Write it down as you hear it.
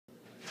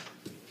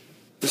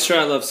Let's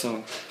try a love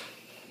song.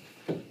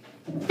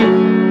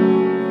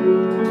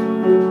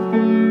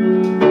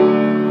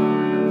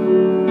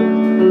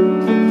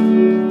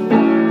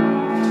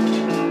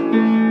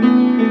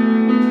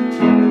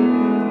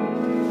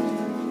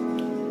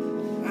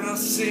 I'll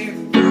say,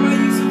 girl, I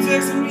used to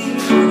text me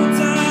all the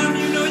time.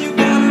 You know you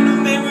got a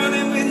new man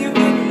running with you in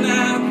your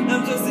life.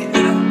 I'm just the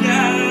other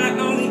guy,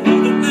 only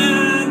on the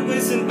line,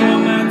 wasting all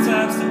my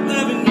time still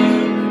loving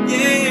you,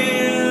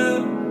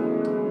 yeah.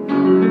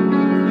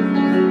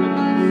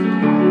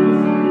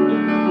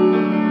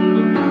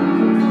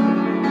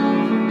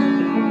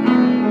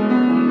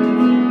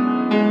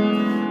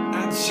 I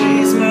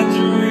chased my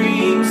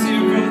dreams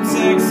here from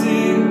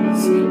Texas.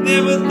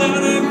 Never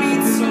thought I'd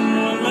meet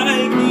someone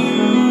like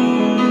you.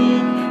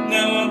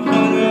 Now I'm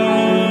hung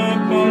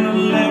up on a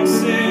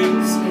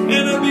Lexus,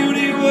 and her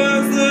beauty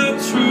was the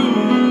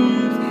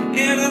truth.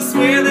 And I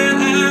swear that I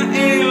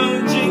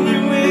am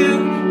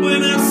genuine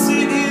when I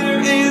sit here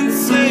and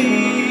say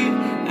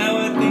how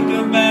I think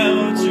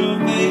about your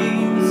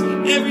face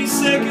every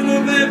second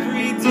of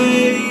every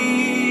day.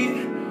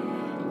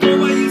 Girl,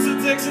 why you so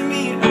texting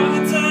me all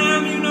the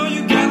time? You know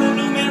you got a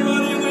new man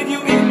running with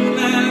you in your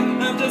life.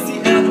 I'm just the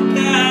other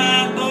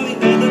guy on the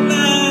other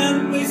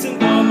line,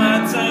 wasting all my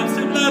time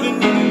still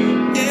loving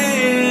you,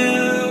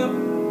 yeah.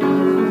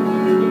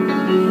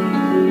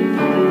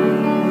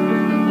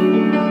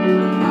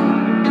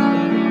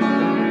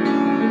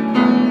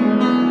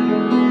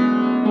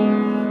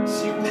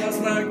 She was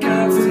my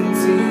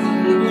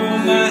Constantine, oh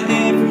my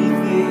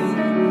everything,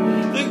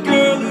 the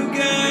girl who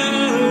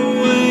got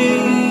away.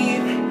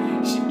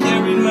 She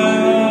carried my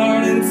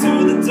heart into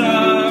the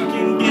dark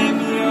and gave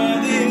me all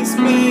this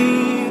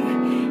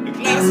pain. Your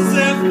glasses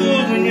half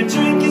full when you're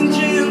drinking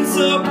gin,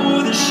 so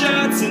pour the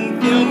shots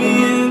and fill me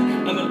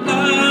in. I'm a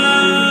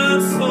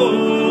lost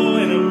soul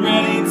and I'm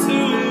ready to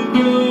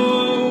go.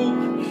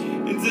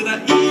 And did I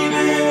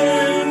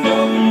even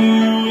know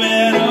you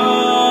at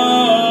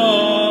all?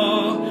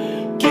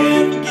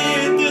 Can't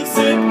forget the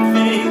simple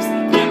things,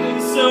 kept me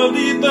so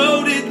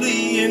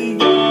devotedly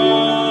involved.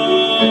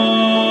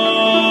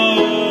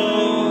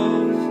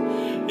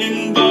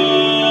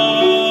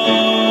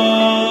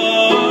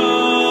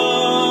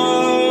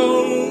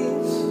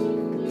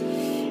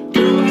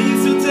 Girl, why you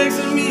still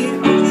texting me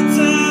all the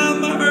time?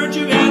 I heard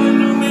you had a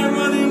new man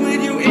running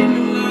with you in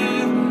your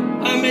life.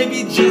 I may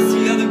be just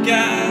the other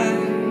guy,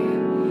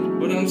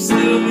 but I'm still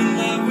in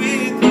love with you.